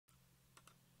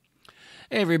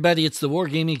Hey everybody, it's the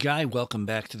Wargaming Guy. Welcome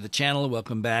back to the channel.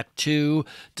 Welcome back to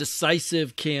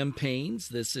Decisive Campaigns.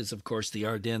 This is, of course, the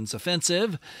Ardennes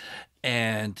Offensive.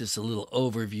 And just a little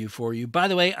overview for you. By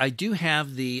the way, I do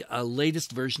have the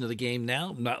latest version of the game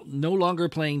now. No longer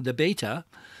playing the beta.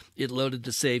 It loaded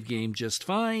the save game just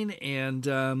fine.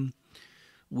 And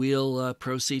we'll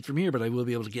proceed from here. But I will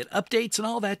be able to get updates and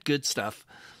all that good stuff.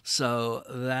 So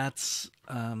that's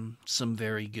some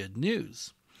very good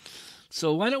news.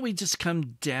 So why don't we just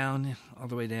come down, all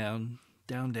the way down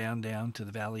to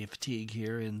the Valley of Fatigue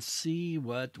here and see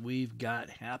what we've got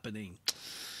happening.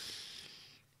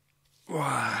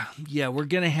 Yeah, we're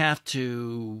going to have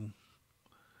to,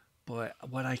 boy,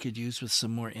 what I could use with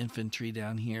some more infantry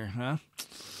down here, huh?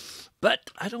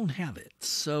 But I don't have it,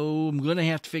 so I'm going to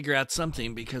have to figure out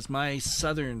something because my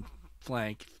southern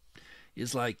flank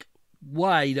is like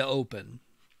wide open.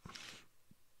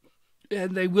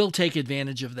 And they will take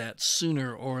advantage of that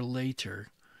sooner or later.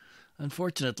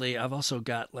 Unfortunately, I've also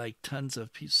got like tons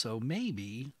of pieces. So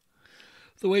maybe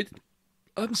the way,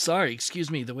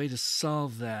 the way to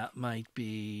solve that might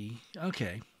be,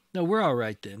 okay. No, we're all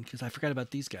right then, because I forgot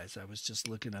about these guys. I was just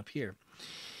looking up here.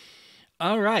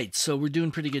 All right, so we're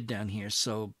doing pretty good down here.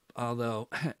 So, although,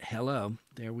 hello,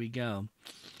 there we go.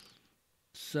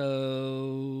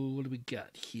 So, what do we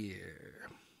got here?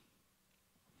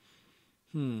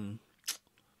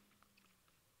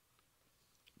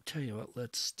 Tell you what,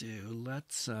 let's do.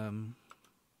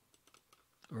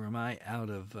 Or am I out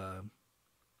of,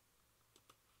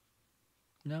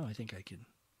 no, I think I can.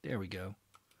 There we go.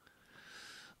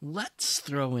 Let's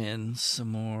throw in some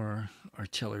more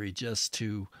artillery just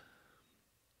to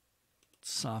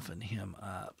soften him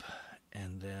up.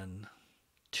 And then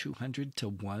 200 to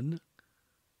 1.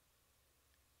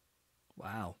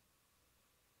 Wow.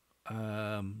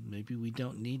 Maybe we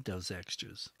don't need those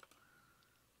extras.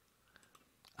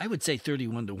 I would say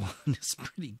 31 to 1 is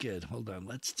pretty good. Hold on.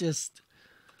 Let's just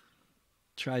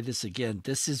try this again.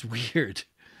 This is weird.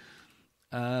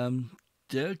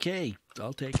 Okay.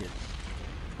 I'll take it.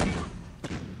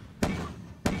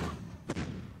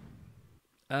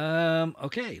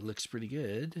 Okay. Looks pretty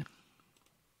good.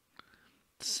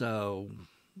 So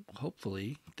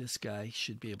hopefully this guy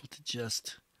should be able to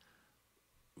just...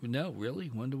 No, really?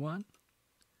 1 to 1?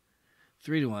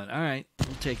 3 to 1. All right.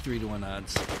 We'll take 3 to 1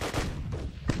 odds.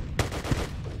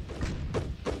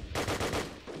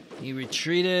 He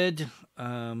retreated.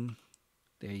 There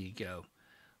you go.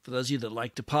 For those of you that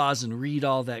like to pause and read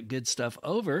all that good stuff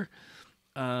over,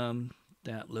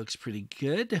 that looks pretty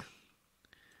good.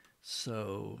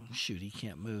 So, shoot, he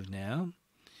can't move now.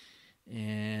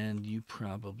 And you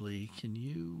probably, can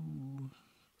you,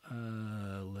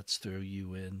 let's throw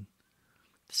you in.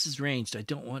 This is ranged. I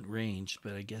don't want ranged,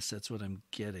 but I guess that's what I'm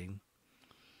getting.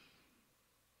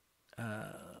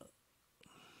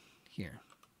 Here.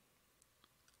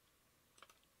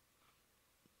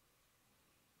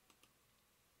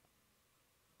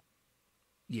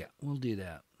 Yeah, we'll do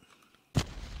that.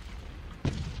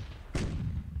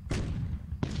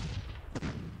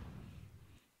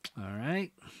 All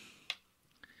right.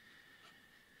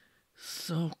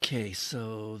 So, okay,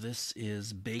 so this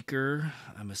is Baker.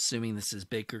 I'm assuming this is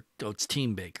Baker. Oh, it's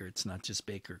Team Baker. It's not just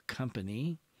Baker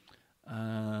Company.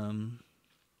 I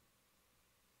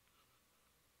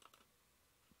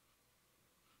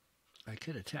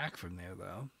could attack from there,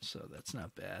 though, so that's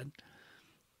not bad.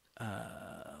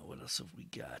 What else have we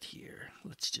got here?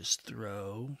 Let's just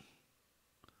throw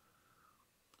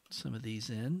some of these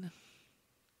in.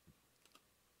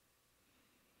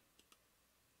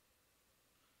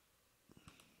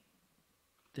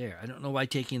 There. I don't know why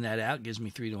taking that out gives me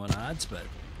 3 to 1 odds, but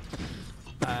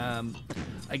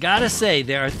I gotta say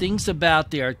there are things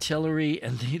about the artillery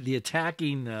and the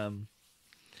attacking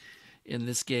in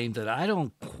this game that I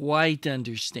don't quite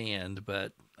understand,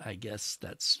 but I guess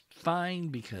that's fine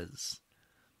because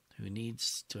who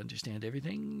needs to understand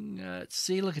everything?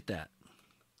 See, look at that.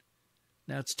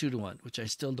 Now it's 2 to 1, which I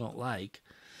still don't like.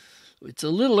 It's a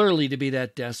little early to be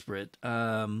that desperate.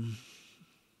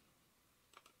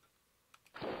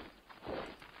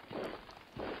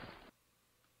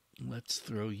 Let's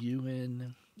throw you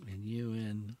in and you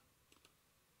in.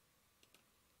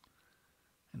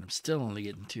 And I'm still only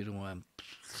getting 2 to 1.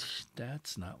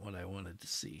 That's not what I wanted to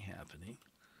see happening.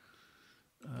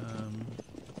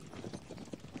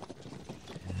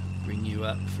 Bring you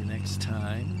up for next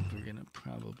time. We're going to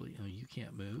probably... Oh, you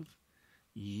can't move.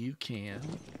 You can.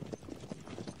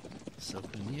 So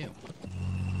can you.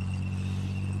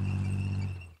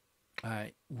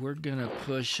 Alright, we're going to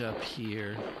push up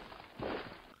here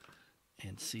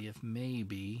and see if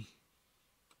maybe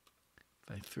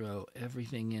if I throw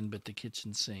everything in but the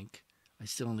kitchen sink, I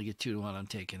still only get 2 to 1. I'm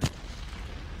taking it.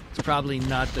 It's probably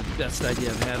not the best idea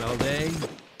I've had all day.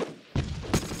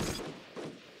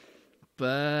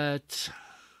 But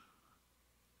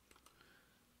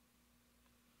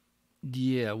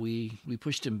yeah, we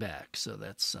pushed him back, so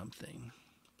that's something.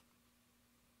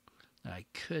 I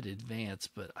could advance,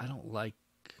 but I don't like...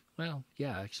 Well,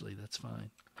 yeah, actually, that's fine.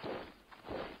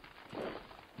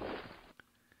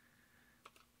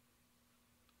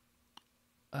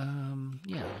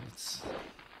 Yeah, let's...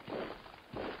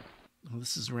 Well,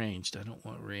 this is ranged. I don't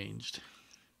want ranged.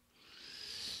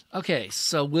 Okay,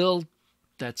 so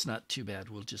that's not too bad.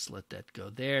 We'll just let that go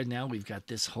there. Now we've got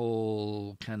this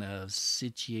whole kind of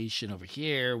situation over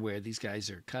here where these guys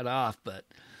are cut off, but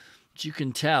as you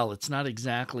can tell, it's not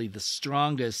exactly the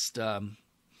strongest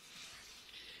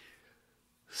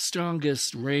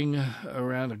ring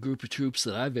around a group of troops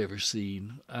that I've ever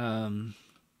seen.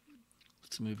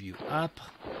 Let's move you up.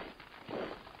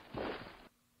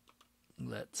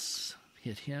 Let's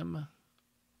hit him.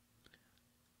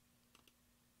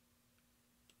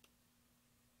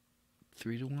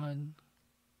 Three to 1.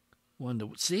 1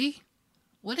 to... See?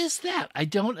 What is that? I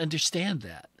don't understand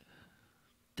that.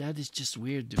 That is just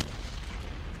weird to me.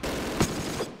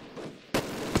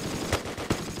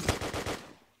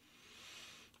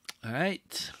 All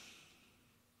right.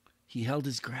 He held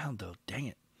his ground, though. Dang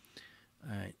it.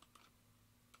 All right.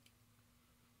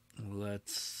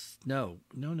 Let's... No.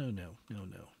 Do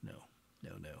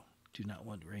not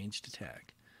want ranged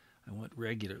attack. I want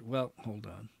regular... Well, hold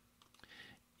on.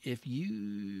 If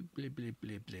you...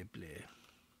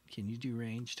 Can you do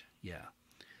ranged? Yeah.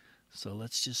 So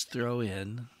let's just throw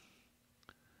in...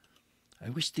 I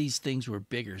wish these things were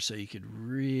bigger so you could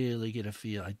really get a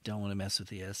feel. I don't want to mess with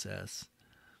the SS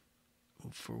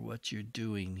for what you're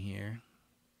doing here.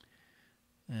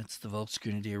 That's the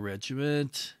Volksgrenadier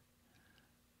Regiment.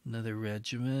 Another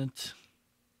regiment.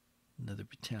 Another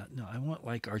battalion. No, I want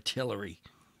like artillery.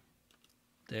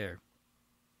 There.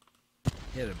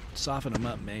 Hit him. Soften him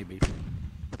up, maybe.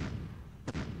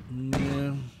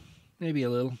 Yeah, maybe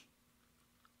a little.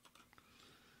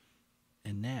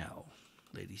 And now,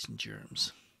 ladies and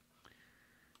germs.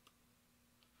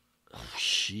 Oh,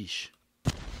 sheesh.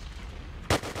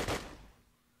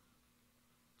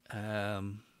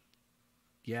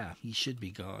 Yeah, he should be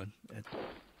gone. And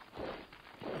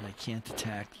I can't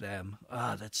attack them.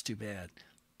 Ah, that's too bad.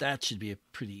 That should be a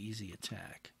pretty easy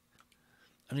attack.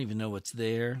 I don't even know what's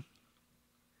there.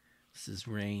 This is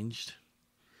ranged,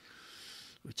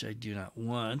 which I do not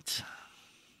want.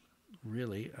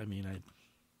 Really, I mean,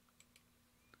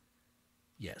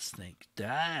 yes, think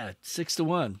that 6 to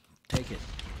 1. Take it.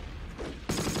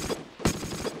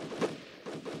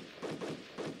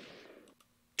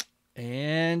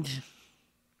 And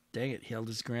dang it, he held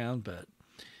his ground, but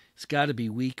it's got to be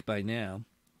weak by now.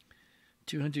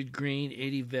 200 green,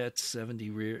 80 vets, 70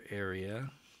 rear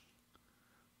area.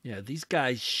 Yeah, these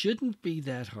guys shouldn't be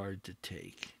that hard to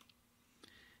take.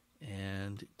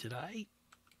 And did I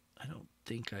don't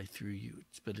think I threw you,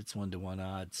 but it's 1 to 1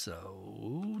 odds,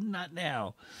 so not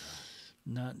now.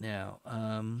 Not now.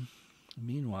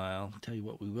 Meanwhile, I'll tell you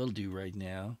what we will do right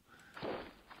now.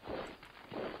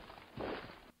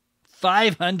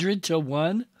 500 to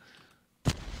 1?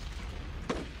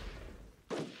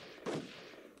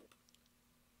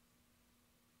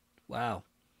 Wow.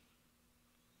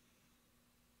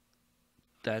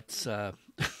 That's I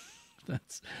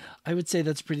would say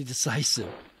that's pretty decisive.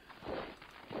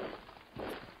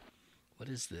 What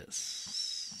is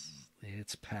this?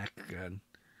 It's pack gun.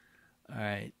 All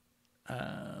right.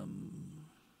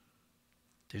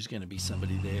 There's going to be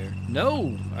somebody there.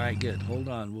 No! All right, good. Hold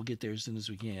on. We'll get there as soon as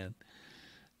we can.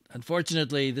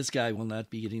 Unfortunately, this guy will not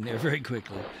be getting there very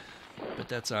quickly. But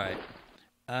that's all right.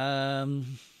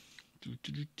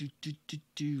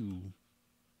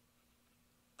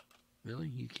 Really?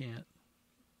 You can't?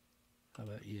 How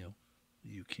about you?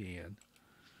 You can.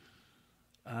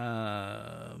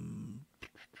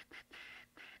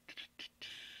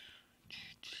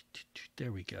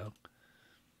 There we go.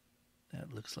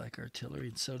 That looks like artillery,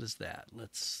 and so does that.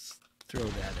 Let's throw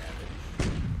that at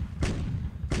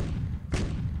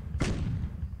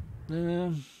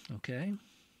it. Okay.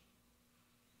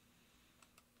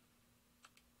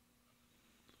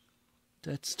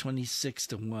 That's 26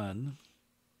 to 1.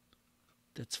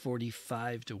 That's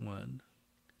 45 to 1.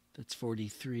 That's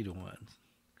 43 to 1.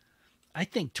 I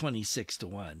think 26 to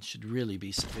 1 should really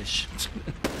be sufficient.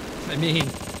 I mean,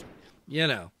 you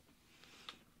know.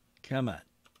 Come on.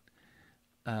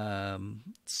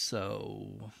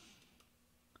 So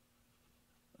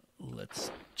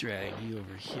let's drag you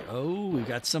over here. Oh, we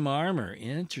got some armor.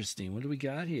 Interesting. What do we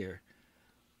got here?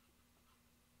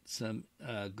 some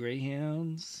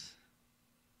Greyhounds,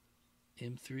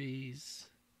 M3s,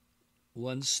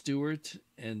 one Stewart,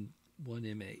 and one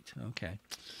M8. Okay.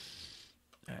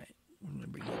 All right. I'm going to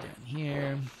bring you down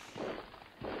here.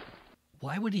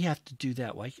 Why would he have to do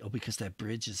that? Why? Oh, because that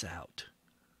bridge is out.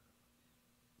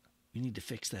 We need to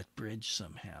fix that bridge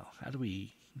somehow. How do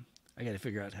we... I got to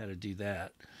figure out how to do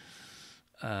that.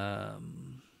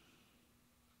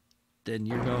 Then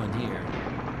you're going here.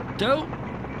 Don't!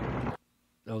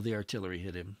 Oh, the artillery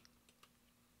hit him.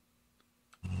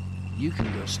 You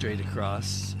can go straight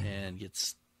across and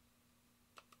get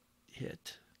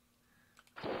hit.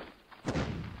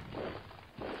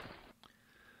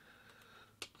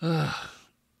 That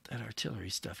artillery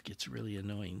stuff gets really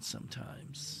annoying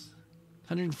sometimes.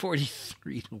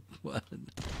 143 to 1.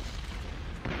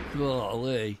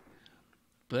 Golly.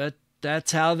 But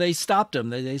that's how they stopped him.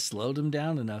 They slowed him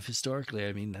down enough historically.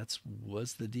 I mean, that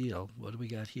was the deal. What do we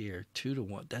got here? 2 to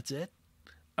 1. That's it?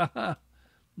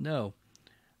 No.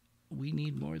 We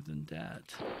need more than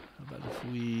that. How about if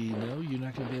we... No, you're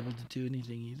not going to be able to do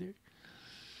anything either?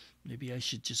 Maybe I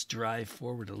should just drive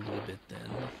forward a little bit then.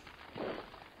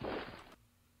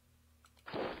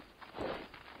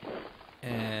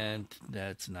 And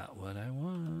that's not what I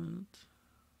want.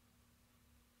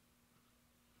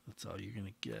 That's all you're going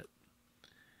to get.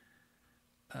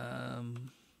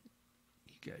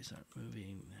 You guys aren't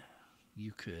moving.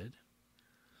 You could.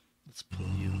 Let's pull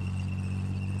you.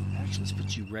 Actually, let's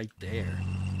put you right there.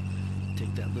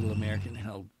 Take that little American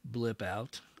held blip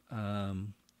out.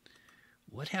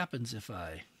 What happens if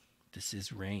I... This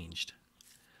is ranged.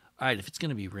 All right, if it's going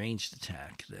to be ranged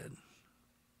attack, then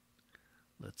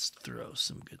let's throw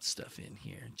some good stuff in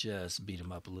here. Just beat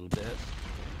them up a little bit.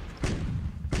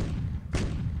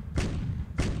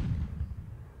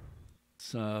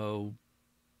 So,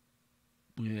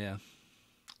 yeah.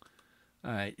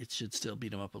 All right, it should still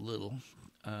beat them up a little.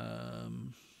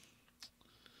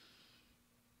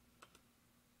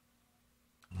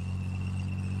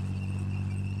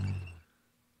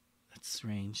 That's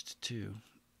ranged too.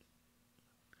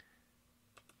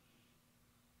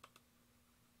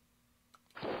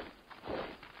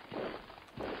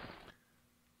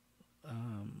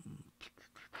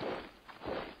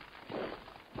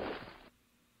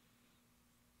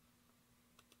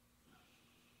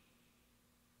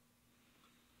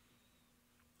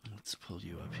 Let's pull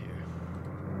you up here.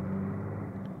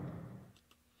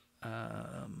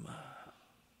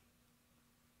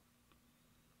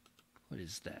 What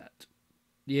is that?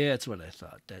 Yeah, it's what I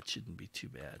thought. That shouldn't be too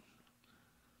bad.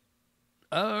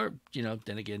 Or, you know,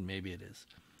 then again, maybe it is.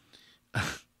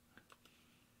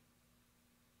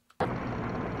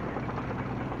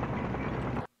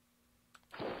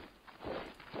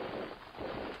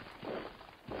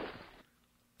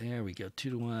 There we go. 2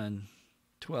 to 1,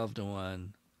 12 to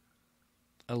 1,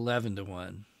 11 to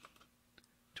 1,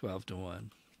 12 to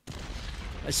 1.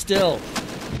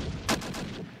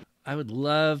 I would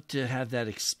love to have that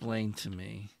explained to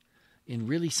me in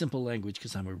really simple language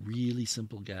because I'm a really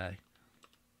simple guy.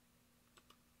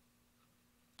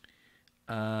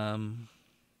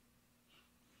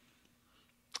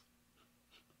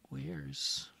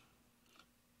 Where's...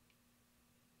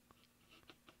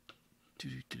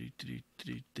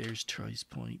 There's Troy's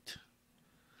Point.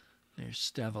 There's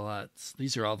Stavelot's.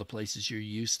 These are all the places you're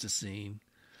used to seeing.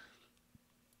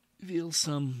 Feel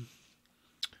some...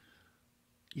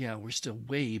 Yeah, we're still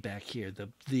way back here.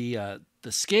 The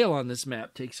scale on this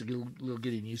map takes a little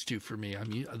getting used to for me.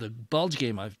 The bulge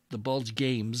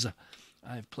games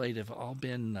I've played have all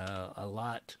been a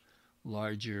lot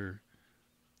larger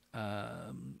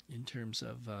in terms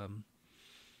of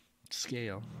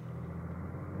scale.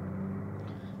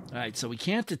 All right, so we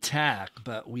can't attack,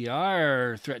 but we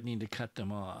are threatening to cut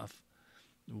them off,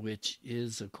 which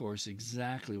is, of course,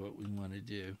 exactly what we want to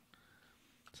do.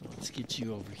 So let's get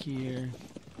you over here.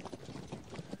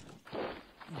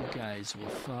 You guys will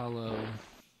follow.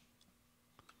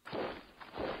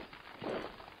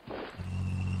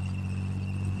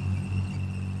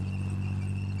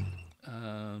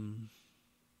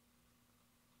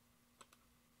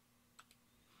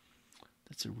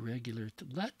 That's a regular.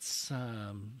 Let's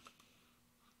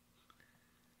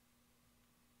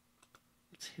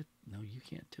hit. No, you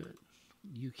can't do it.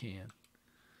 You can.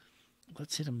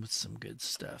 Let's hit him with some good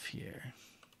stuff here.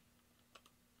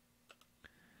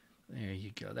 There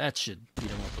you go. That should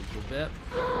beat him up a little bit.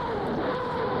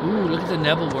 Ooh, look at the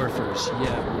Nebelwerfers.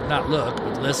 Yeah, not look,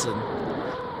 but listen.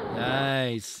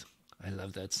 Nice. I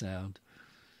love that sound.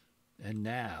 And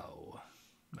now,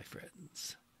 my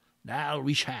friends, now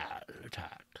we shall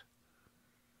attack.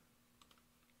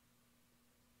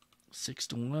 6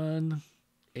 to 1,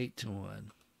 8 to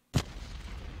 1.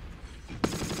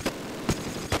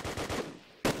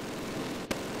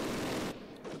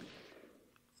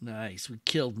 Nice. We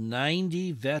killed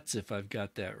 90 vets, if I've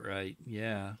got that right.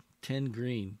 Yeah. 10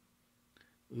 green.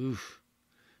 Oof.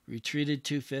 Retreated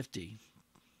 250.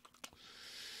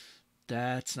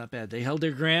 That's not bad. They held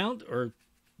their ground, or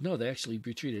no, they actually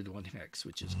retreated 1 hex,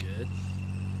 which is good.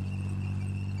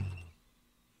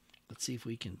 Let's see if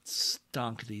we can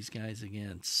stonk these guys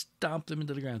again. Stomp them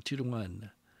into the ground.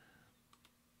 2-1.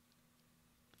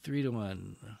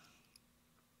 3-1.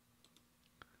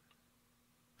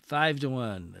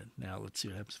 5-1. Now let's see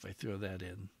what happens if I throw that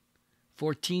in.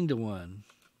 14-1.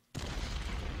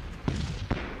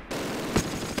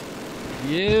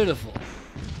 Beautiful.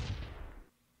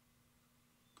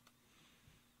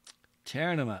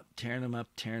 Tearing him up, tearing him up,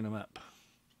 tearing him up.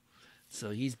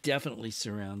 So he's definitely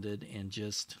surrounded and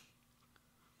just...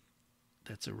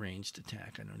 That's a ranged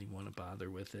attack. I don't even want to bother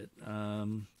with it.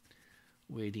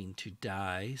 Waiting to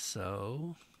die,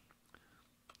 so...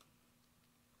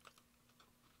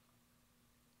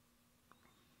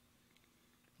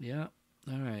 Yeah,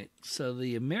 all right. So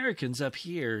the Americans up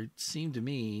here seem to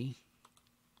me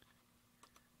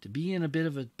to be in a bit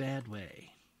of a bad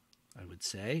way, I would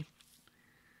say.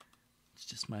 It's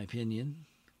just my opinion.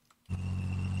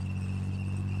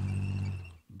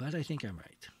 But I think I'm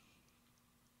right.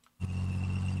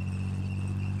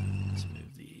 Let's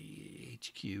move the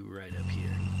HQ right up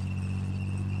here.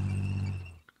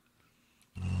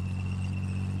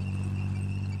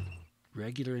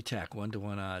 Regular attack,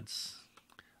 1-to-1 odds.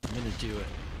 I'm going to do it.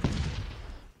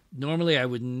 Normally I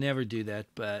would never do that,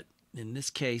 but in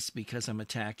this case, because I'm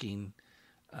attacking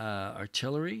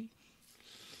artillery,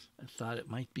 I thought it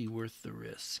might be worth the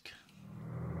risk.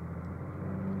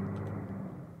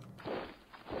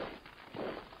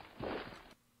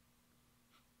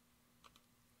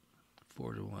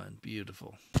 Four to one.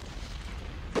 Beautiful.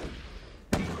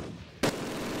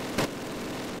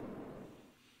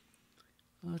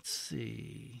 Let's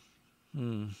see.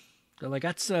 Well, I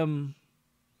got some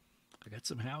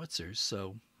howitzers,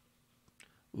 so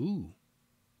ooh.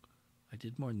 I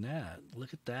did more than that.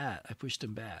 Look at that. I pushed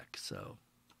him back, so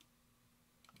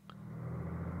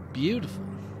beautiful.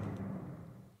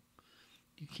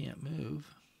 You can't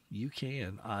move. You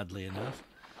can, oddly enough.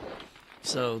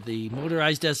 So the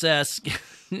motorized SS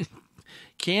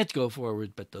can't go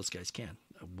forward, but those guys can.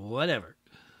 Whatever.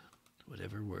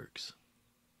 Whatever works.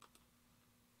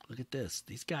 Look at this.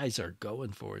 These guys are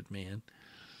going for it, man.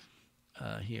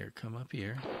 Here, come up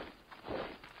here.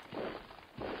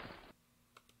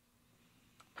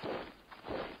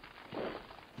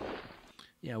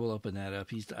 Yeah, we'll open that up.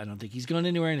 I don't think he's going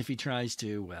anywhere, and if he tries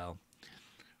to, well,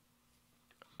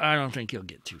 I don't think he'll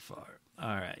get too far.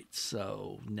 All right,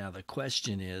 so now the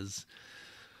question is,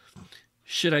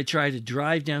 should I try to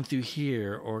drive down through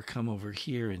here or come over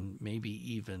here and maybe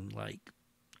even, like,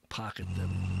 pocket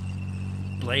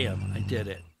them? Blam, I did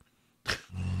it.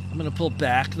 I'm going to pull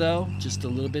back, though, just a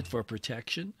little bit for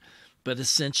protection. But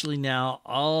essentially now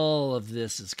all of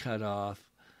this is cut off,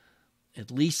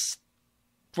 at least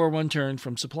for one turn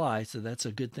from supply, so that's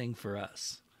a good thing for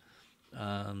us.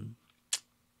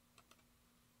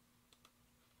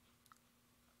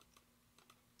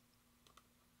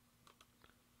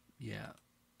 Yeah.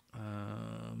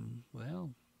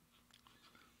 Well,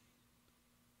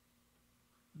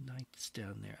 Knight's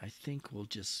down there. I think we'll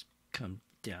just come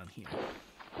down here.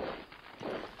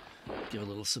 Give a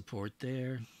little support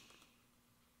there.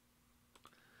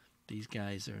 These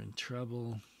guys are in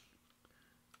trouble.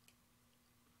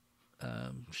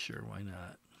 Sure, why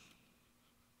not?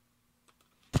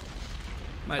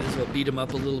 Might as well beat them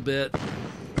up a little bit.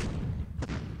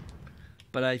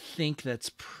 But I think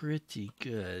that's pretty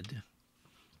good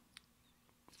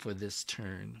for this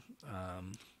turn.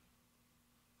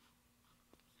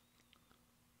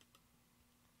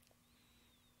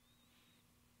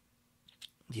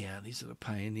 Yeah, these are the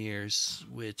Pioneers,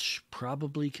 which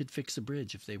probably could fix a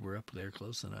bridge if they were up there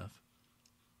close enough.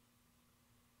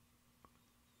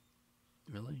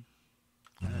 Really?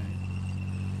 All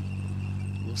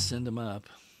right. We'll send them up.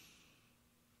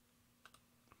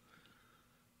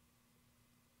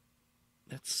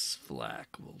 That's flak.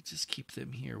 We'll just keep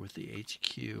them here with the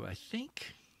HQ, I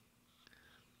think.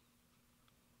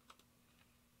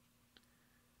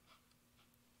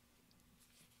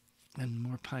 And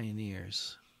more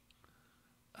Pioneers.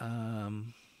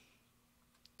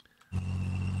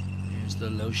 Here's the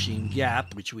Loshim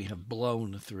Gap, which we have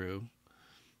blown through.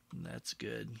 And that's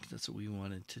good. That's what we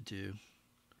wanted to do.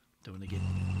 Don't want to get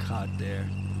caught there.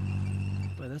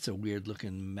 But that's a weird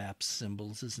looking map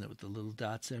symbols, isn't it, with the little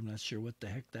dots there? I'm not sure what the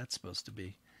heck that's supposed to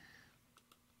be.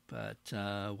 But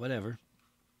whatever.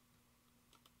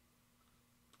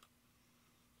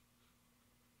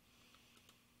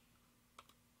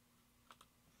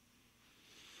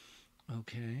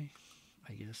 Okay.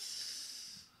 I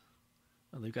guess.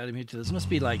 Well, they've got him here too. This must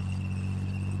be like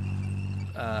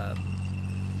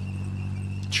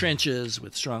trenches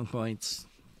with strong points,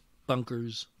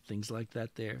 bunkers, things like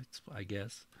that there, I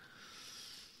guess.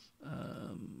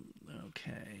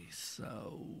 Okay,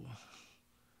 so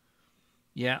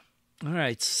yeah. All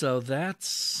right, so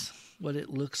that's what it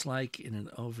looks like in an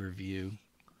overview.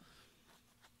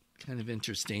 Kind of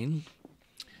interesting.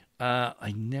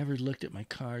 I never looked at my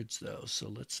cards, though, so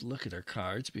let's look at our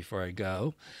cards before I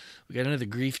go. We got another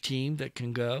grief team that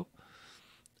can go.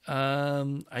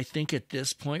 I think at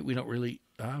this point we don't really...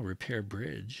 repair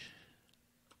bridge.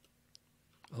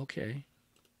 Okay.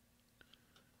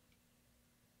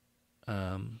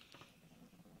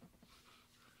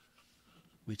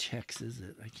 Which hex is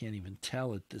it? I can't even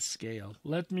tell at this scale.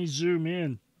 Let me zoom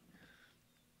in.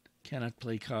 Cannot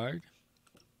play card.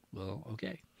 Well,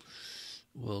 okay.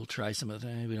 We'll try some of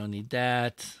that. We don't need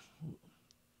that.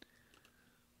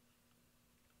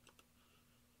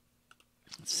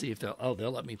 Let's see if they'll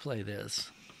let me play this.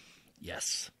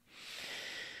 Yes.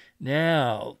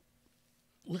 Now,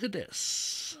 look at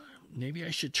this. Maybe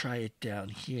I should try it down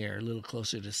here, a little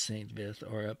closer to St Vith,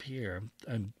 or up here.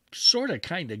 I'm sort of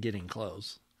kind of getting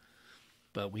close,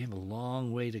 but we have a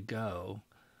long way to go,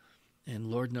 and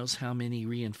Lord knows how many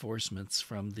reinforcements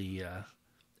from the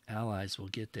Allies will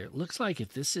get there. It looks like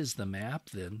if this is the map,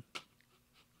 then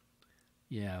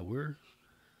yeah, we're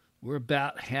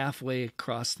about halfway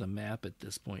across the map at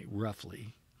this point,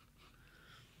 roughly.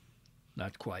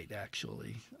 Not quite,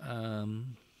 actually.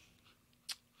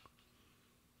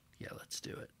 Yeah, let's do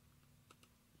it.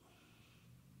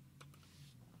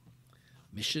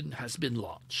 Mission has been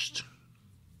launched.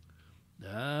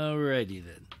 Alrighty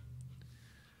then.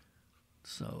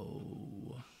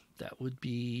 So that would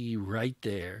be right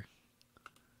there.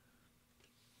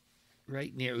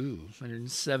 Right near,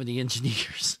 170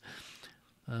 engineers.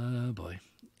 Oh boy.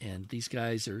 And these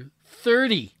guys are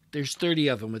 30. There's 30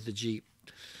 of them with the Jeep.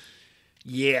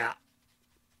 Yeah.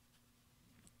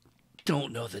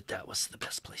 Don't know that was the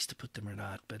best place to put them or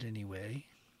not, but anyway,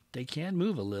 they can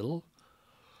move a little.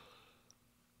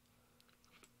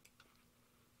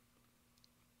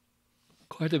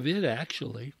 Quite a bit,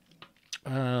 actually.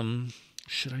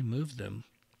 Should I move them?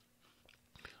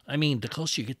 I mean, the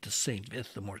closer you get to St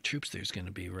Vith, the more troops there's going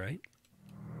to be, right?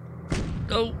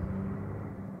 Oh!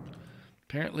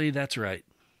 Apparently that's right.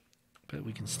 But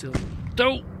we can still...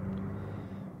 Oh!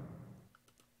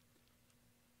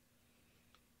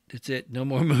 That's it. No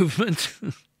more movement.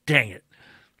 Dang it.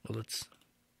 Well, let's...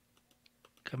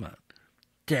 Come on.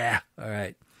 Yeah. All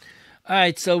right. All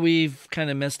right, so we've kind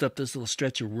of messed up this little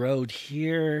stretch of road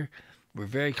here. We're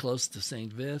very close to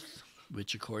St Vith,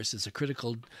 which, of course, is the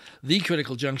critical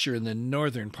juncture in the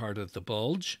northern part of the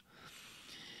bulge.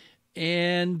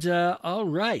 And, all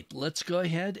right, let's go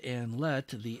ahead and let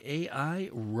the AI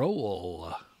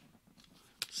roll.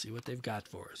 See what they've got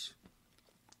for us.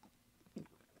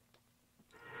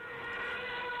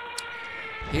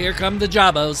 Here come the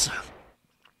Jabos.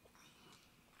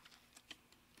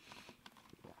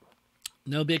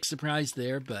 No big surprise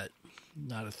there, but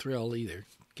not a thrill either.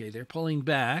 Okay, they're pulling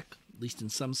back, at least in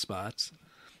some spots.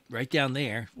 Right down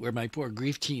there, where my poor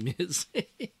grief team is.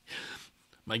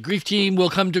 My grief team will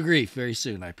come to grief very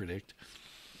soon, I predict.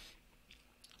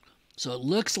 So it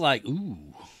looks like,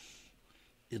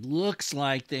 it looks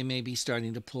like they may be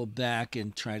starting to pull back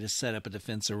and try to set up a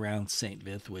defense around St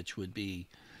Vith, which would be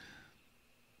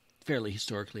fairly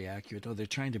historically accurate. Oh, they're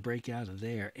trying to break out of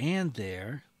there and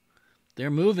there. They're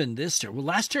moving this turn. Well,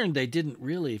 last turn they didn't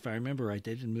really, if I remember right,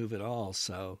 they didn't move at all.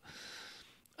 So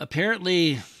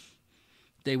apparently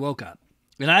they woke up.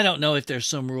 And I don't know if there's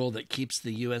some rule that keeps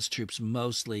the U.S. troops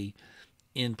mostly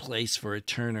in place for a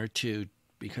turn or two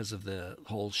because of the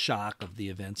whole shock of the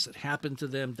events that happened to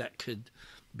them. That could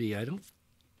be. I don't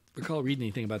recall reading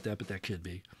anything about that, but that could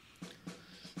be.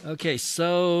 Okay,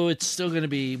 so it's still going to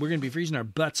be, we're going to be freezing our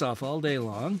butts off all day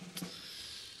long.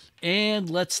 And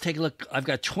let's take a look. I've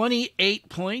got 28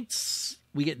 points.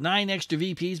 We get 9 extra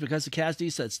VPs because of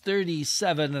casualties, so that's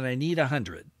 37, and I need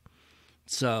 100.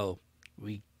 So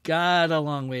we got a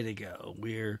long way to go.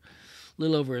 We're a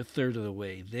little over a third of the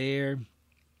way there.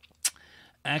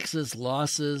 Axis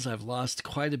losses. I've lost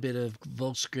quite a bit of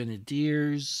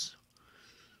Volksgrenadiers.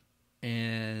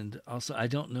 And also, I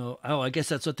don't know. Oh, I guess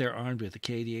that's what they're armed with, the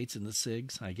K-88s and the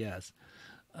SIGs, I guess.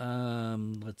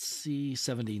 Let's see.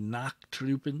 70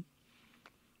 Nachtruppen.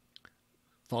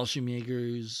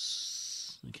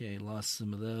 Fallschirmjägers. Okay, lost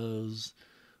some of those.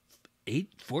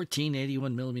 14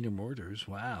 81mm mortars.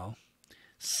 Wow.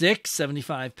 6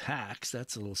 75 packs.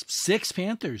 That's a little. 6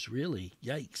 Panthers, really.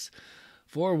 Yikes.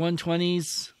 4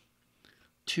 120s.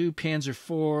 2 Panzer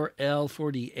IV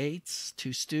L48s, 2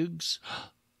 Stugs.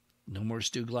 No more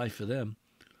Stug life for them.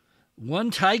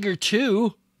 1 Tiger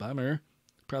II. Bummer.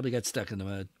 Probably got stuck in the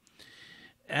mud.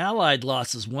 Allied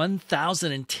losses,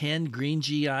 1,010 green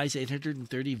GIs,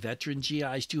 830 veteran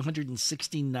GIs,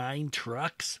 269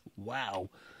 trucks. Wow.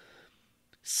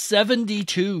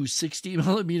 72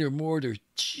 60mm mortar.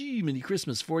 Gee, mini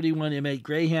Christmas. 41 M8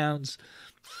 Greyhounds.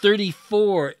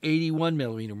 34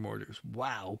 81mm mortars.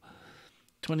 Wow.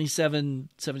 27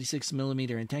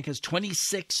 76mm anti-tank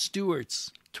 26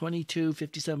 Stuarts. 22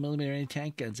 57mm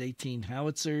anti-tank guns. 18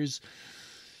 howitzers.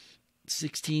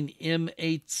 16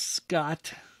 M8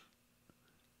 Scott.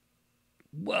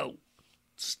 Whoa.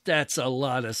 That's a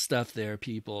lot of stuff there,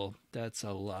 people. That's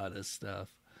a lot of stuff.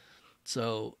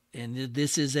 So, and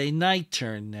this is a night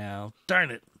turn now. Darn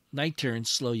it. Night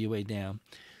turns slow you way down.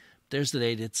 There's the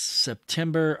date. It's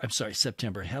September.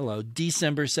 Hello.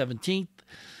 December 17th,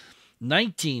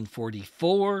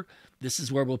 1944. This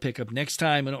is where we'll pick up next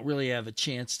time. I don't really have a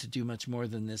chance to do much more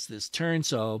than this turn.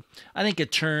 So I think a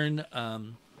turn,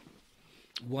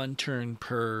 1 turn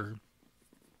per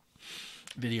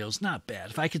video is not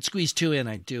bad. If I could squeeze 2 in,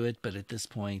 I'd do it. But at this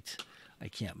point, I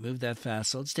can't move that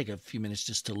fast. So let's take a few minutes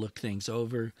just to look things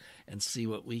over and see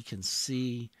what we can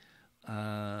see.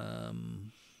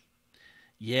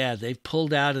 Yeah, they've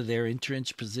pulled out of their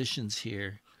entrenched positions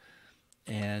here.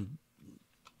 And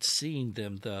seeing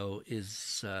them, though,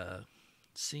 is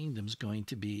going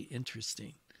to be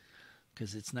interesting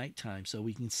because it's nighttime. So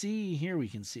we can see here, we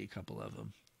can see a couple of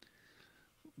them.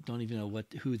 Don't even know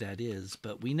who that is,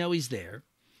 but we know he's there.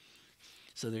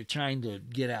 So they're trying to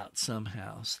get out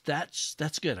somehow. So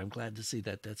that's good. I'm glad to see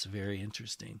that. That's very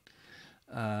interesting.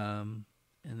 And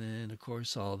then, of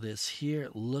course, all this here,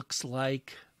 it looks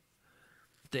like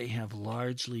they have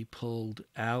largely pulled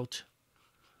out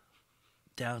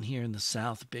down here in the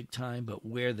south big time, but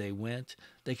where they went,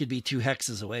 they could be 2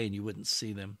 hexes away and you wouldn't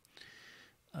see them.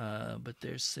 But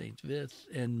there's St Vith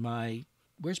and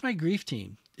where's my grief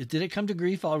team? Did it come to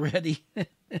grief already?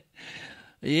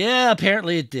 Yeah,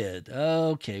 apparently it did.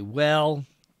 Okay, well,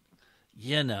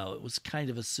 it was kind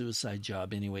of a suicide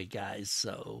job anyway, guys.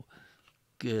 So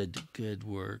good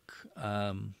work.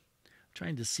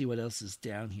 Trying to see what else is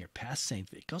down here. Past St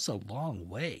Vith. It goes a long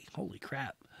way. Holy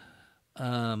crap.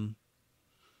 Longer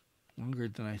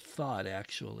than I thought,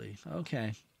 actually.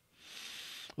 Okay.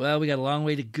 Well, we got a long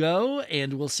way to go,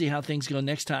 and we'll see how things go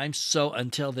next time. So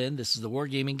until then, this is the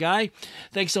Wargaming Guy.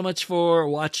 Thanks so much for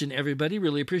watching, everybody.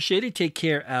 Really appreciate it. Take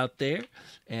care out there,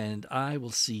 and I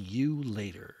will see you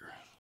later.